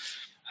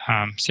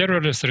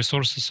 Serverless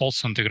resources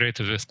also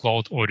integrated with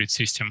cloud audit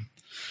system.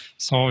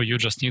 So you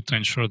just need to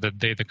ensure that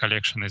data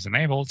collection is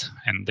enabled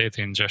and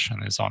data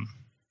ingestion is on.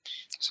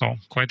 So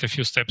quite a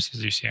few steps,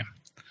 as you see.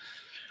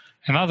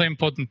 Another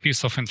important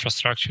piece of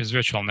infrastructure is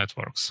virtual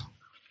networks.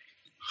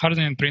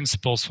 Hardening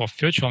principles of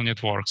virtual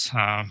networks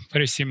are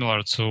very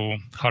similar to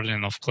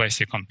hardening of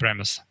classic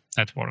on-premise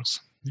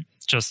networks.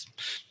 Just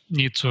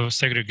need to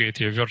segregate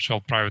your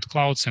virtual private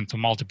clouds into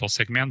multiple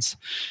segments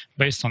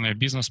based on your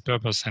business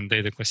purpose and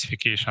data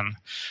classification.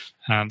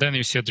 Then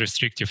you set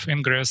restrictive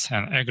ingress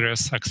and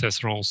egress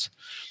access rules.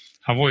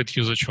 Avoid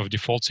usage of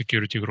default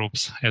security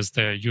groups as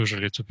they're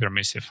usually too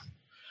permissive.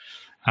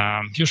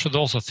 You should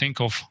also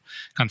think of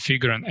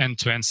configuring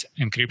end-to-end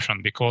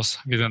encryption because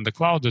within the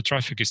cloud, the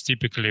traffic is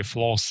typically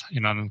flows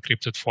in an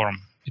encrypted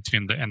form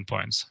between the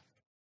endpoints.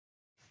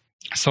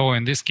 So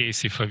in this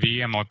case, if a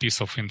VM or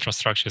piece of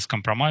infrastructure is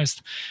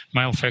compromised,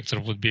 malefactor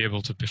would be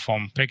able to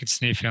perform packet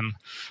sniffing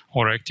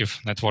or active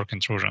network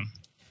intrusion.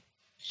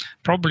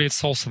 Probably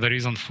it's also the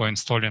reason for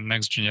installing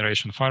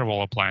next-generation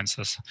firewall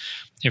appliances.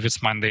 If it's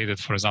mandated,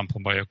 for example,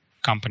 by a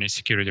company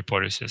security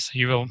policies,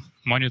 you will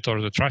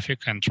monitor the traffic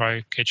and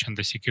try catching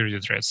the security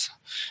threats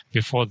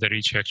before they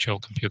reach actual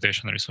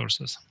computation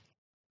resources.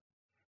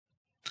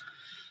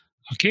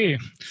 Okay,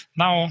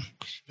 now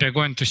we're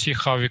going to see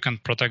how we can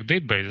protect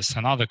databases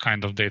and other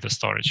kind of data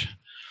storage.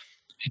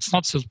 It's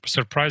not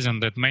surprising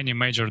that many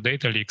major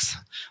data leaks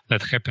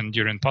that happened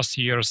during past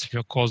years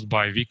were caused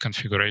by weak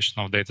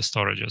configuration of data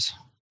storages.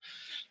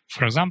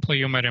 For example,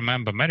 you may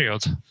remember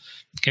Marriott,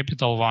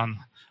 Capital One,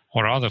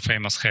 or other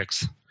famous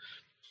hacks.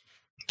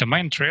 The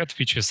main threat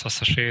which is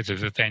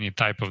associated with any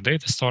type of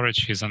data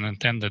storage is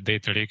unintended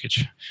data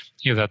leakage,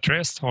 either at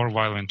rest or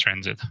while in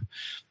transit.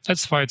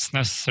 That's why it's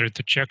necessary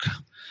to check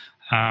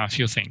a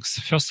few things.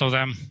 First of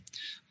them,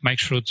 make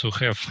sure to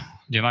have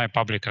deny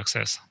public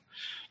access.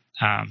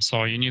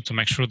 So you need to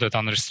make sure that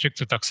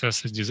unrestricted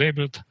access is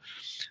disabled,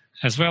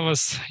 as well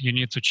as you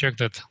need to check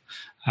that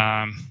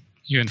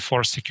you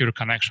enforce secure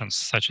connections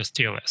such as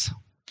TLS.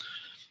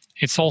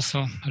 It's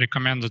also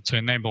recommended to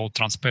enable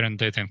transparent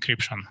data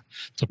encryption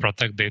to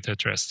protect data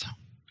at rest.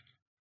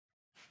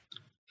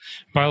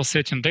 While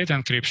setting data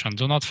encryption,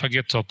 do not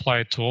forget to apply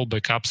it to all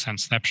backups and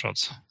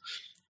snapshots.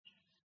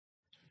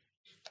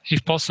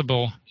 If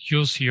possible,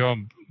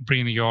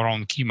 bring your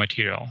own key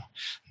material.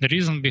 The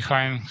reason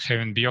behind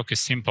having BIOC is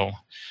simple.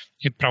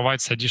 It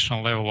provides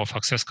additional level of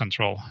access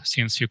control,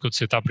 since you could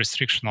set up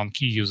restriction on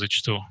key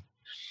usage too.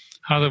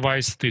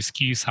 Otherwise, these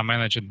keys are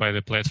managed by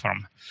the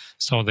platform,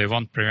 so they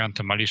won't prevent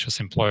a malicious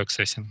employee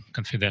accessing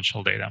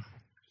confidential data.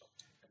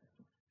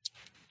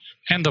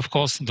 And of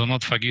course, do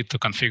not forget to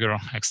configure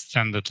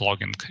extended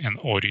logging and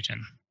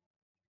auditing.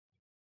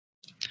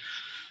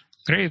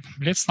 Great,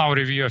 let's now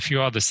review a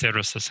few other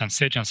services and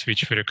settings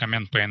which we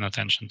recommend paying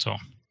attention to.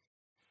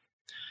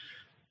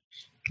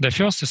 The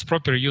first is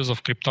proper use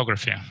of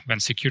cryptography when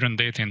securing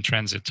data in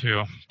transit to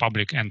your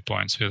public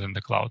endpoints within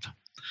the cloud.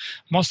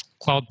 Most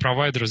cloud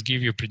providers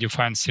give you a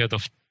predefined set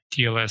of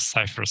TLS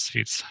cipher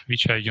suites,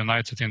 which are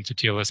united into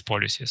TLS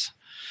policies.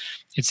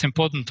 It's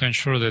important to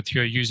ensure that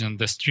you are using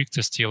the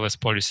strictest TLS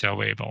policy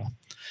available.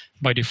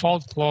 By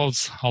default,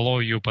 clouds allow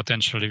you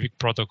potentially weak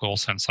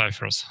protocols and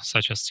ciphers,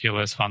 such as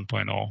TLS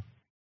 1.0.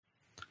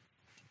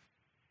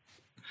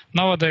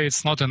 Nowadays,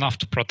 it's not enough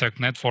to protect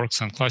networks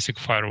and classic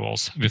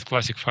firewalls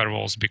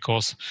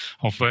because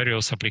of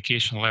various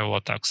application-level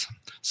attacks,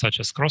 such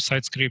as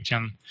cross-site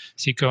scripting,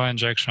 SQL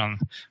injection,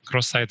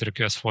 cross-site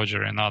request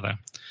forgery, and other.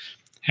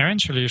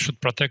 Eventually, you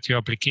should protect your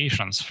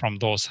applications from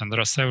those, and there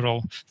are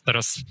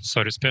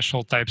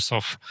special types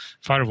of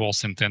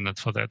firewalls intended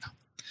for that.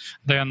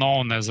 They are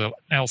known as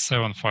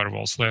L7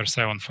 firewalls, layer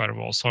 7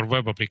 firewalls, or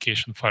web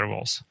application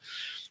firewalls.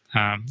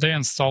 They are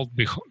installed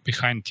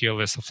behind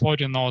TLS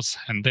offloading nodes,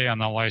 and they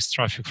analyze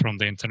traffic from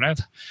the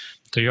internet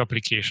to your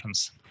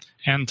applications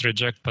and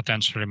reject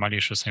potentially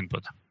malicious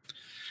input.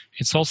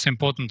 It's also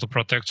important to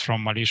protect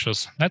from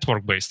malicious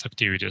network-based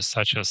activities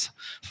such as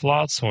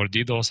floods or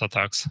DDoS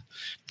attacks.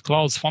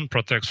 Clouds won't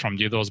protect from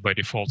DDoS by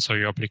default, so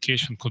your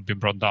application could be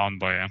brought down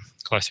by a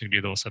classic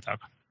DDoS attack.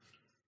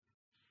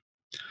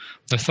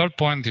 The third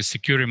point is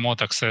secure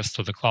remote access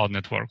to the cloud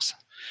networks.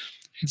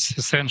 It's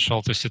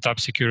essential to set up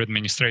secure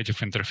administrative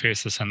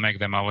interfaces and make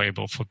them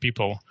available for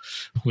people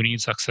who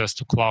need access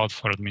to cloud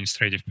for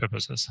administrative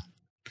purposes.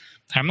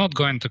 I'm not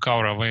going to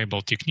cover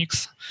available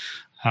techniques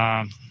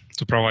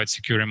to provide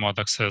secure remote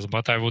access,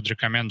 but I would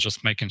recommend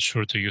just making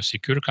sure to use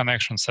secure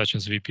connections such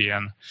as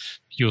VPN,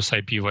 use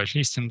IP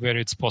whitelisting where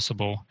it's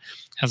possible,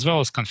 as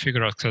well as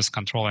configure access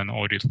control and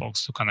audit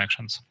logs to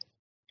connections.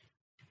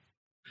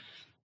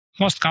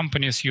 Most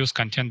companies use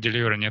content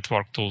delivery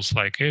network tools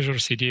like Azure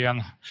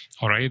CDN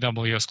or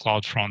AWS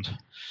CloudFront.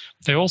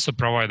 They also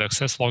provide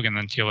access logging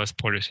and TLS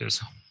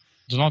policies.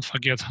 Do not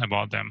forget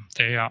about them.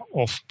 They are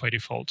off by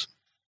default.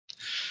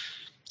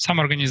 Some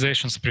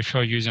organizations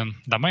prefer using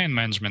domain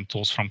management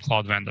tools from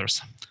cloud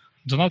vendors.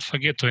 Do not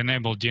forget to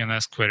enable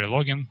DNS query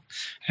logging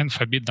and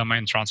forbid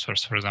domain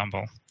transfers, for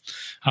example.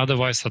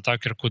 Otherwise,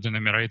 attacker could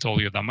enumerate all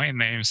your domain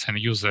names and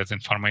use that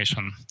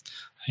information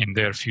in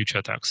their future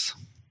attacks.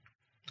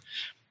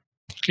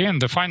 Okay,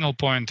 and the final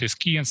point is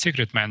key and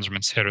secret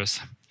management service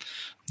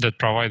that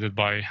provided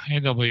by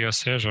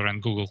AWS, Azure,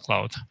 and Google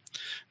Cloud.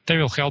 They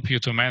will help you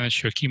to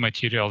manage your key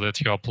material that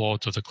you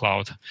upload to the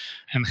cloud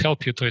and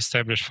help you to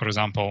establish, for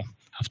example,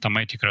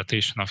 automatic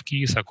rotation of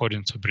keys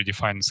according to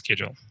predefined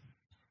schedule.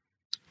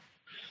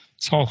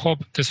 So I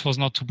hope this was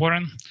not too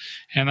boring,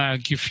 and I'll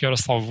give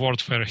Yaroslav a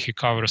word where he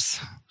covers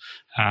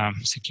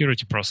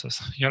security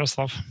process.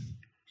 Yaroslav?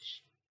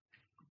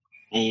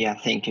 Yeah,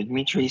 thank you,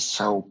 Dmitry.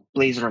 So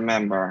please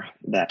remember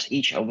that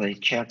each of the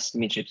checks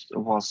Dmitry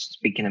was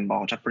speaking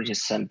about are pretty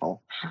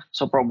simple.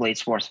 So probably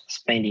it's worth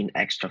spending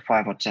extra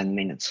 5 or 10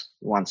 minutes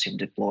once you've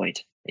deployed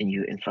a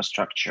new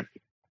infrastructure.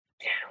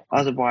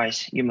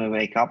 Otherwise, you may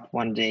wake up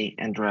one day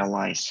and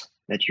realize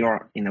that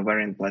you're in a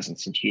very unpleasant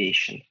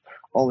situation.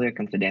 All your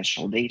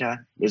confidential data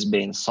is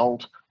being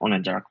sold on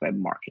a dark web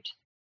market.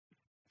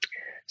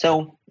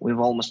 So we've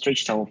almost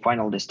reached our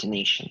final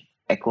destination,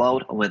 a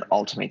cloud with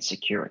ultimate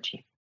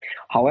security.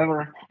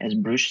 However, as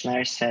Bruce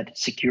Schneier said,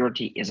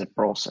 security is a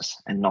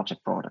process and not a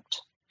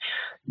product.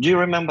 Do you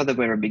remember the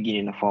very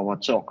beginning of our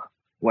talk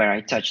where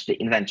I touched the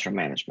inventory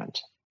management?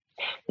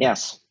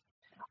 Yes,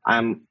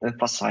 I'm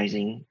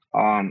emphasizing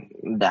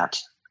that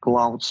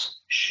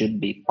clouds should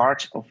be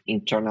part of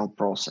internal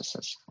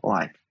processes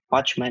like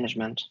patch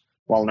management,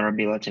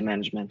 vulnerability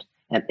management,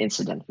 and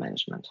incident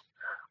management.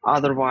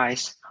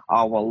 Otherwise,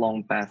 our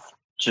long path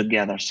to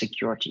gather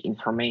security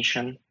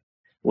information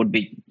would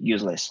be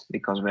useless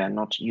because we are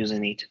not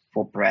using it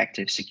for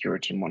proactive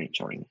security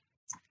monitoring.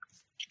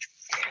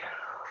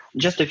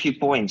 Just a few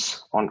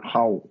points on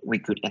how we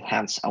could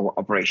enhance our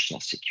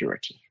operational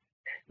security.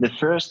 The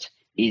first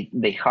is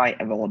the high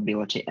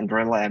availability and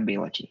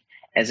reliability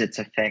as it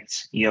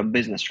affects your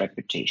business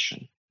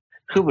reputation.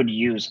 Who would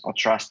use or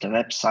trust a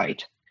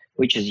website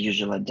which is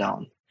usually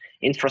down?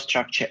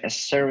 Infrastructure as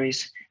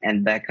service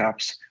and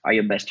backups are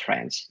your best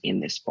friends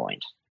in this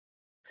point.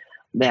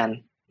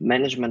 Then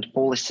management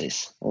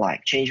policies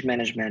like change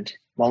management,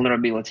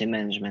 vulnerability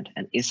management,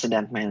 and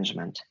incident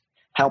management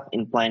help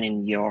in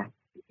planning your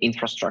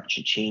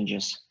infrastructure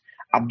changes,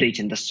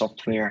 updating the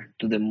software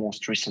to the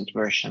most recent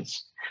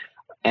versions,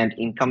 and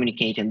in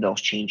communicating those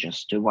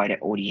changes to a wider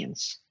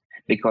audience,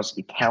 because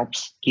it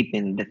helps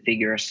keeping the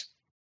figures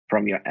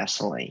from your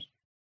SLA.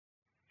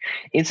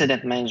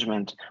 Incident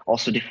management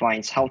also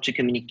defines how to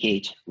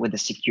communicate with the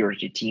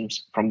security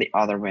teams from the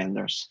other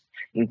vendors,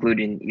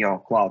 including your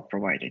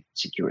cloud-provided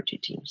security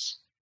teams.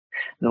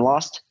 The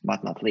last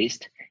but not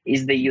least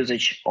is the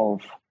usage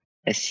of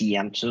a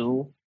CM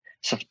tool,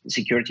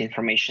 security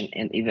information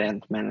and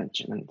event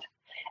management,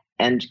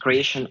 and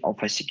creation of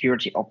a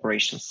security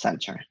operations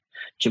center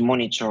to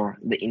monitor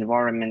the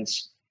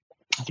environments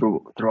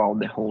throughout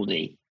the whole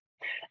day,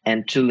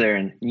 and to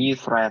learn new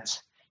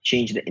threats,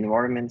 change the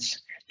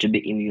environments to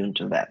be immune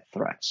to that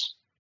threats.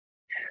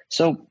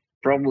 So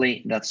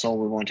probably that's all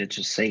we wanted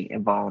to say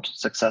about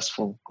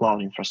successful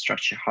cloud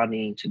infrastructure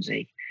hardening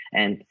today.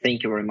 And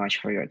thank you very much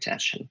for your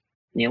attention.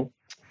 Neil?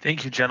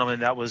 Thank you, gentlemen.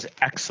 That was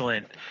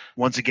excellent.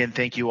 Once again,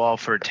 thank you all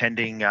for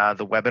attending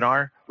the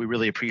webinar. We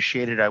really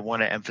appreciate it. I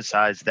want to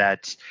emphasize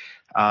that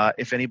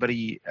if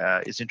anybody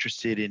is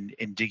interested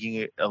in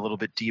digging a little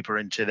bit deeper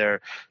into their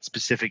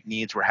specific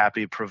needs, we're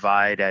happy to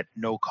provide at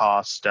no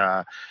cost,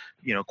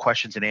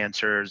 questions and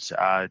answers,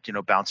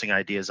 bouncing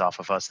ideas off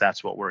of us.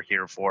 That's what we're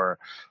here for.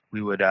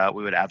 We would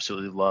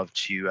absolutely love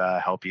to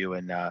help you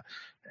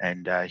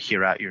and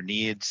hear out your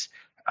needs.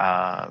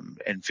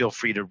 And feel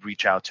free to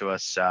reach out to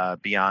us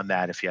beyond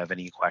that if you have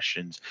any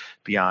questions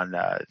beyond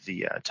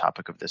the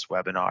topic of this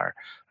webinar.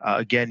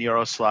 Again,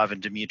 Yaroslav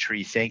and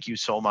Dmitry, thank you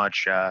so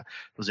much. It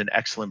was an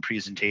excellent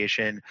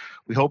presentation.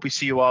 We hope we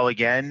see you all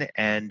again,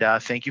 and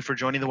thank you for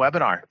joining the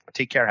webinar.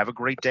 Take care. Have a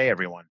great day,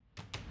 everyone.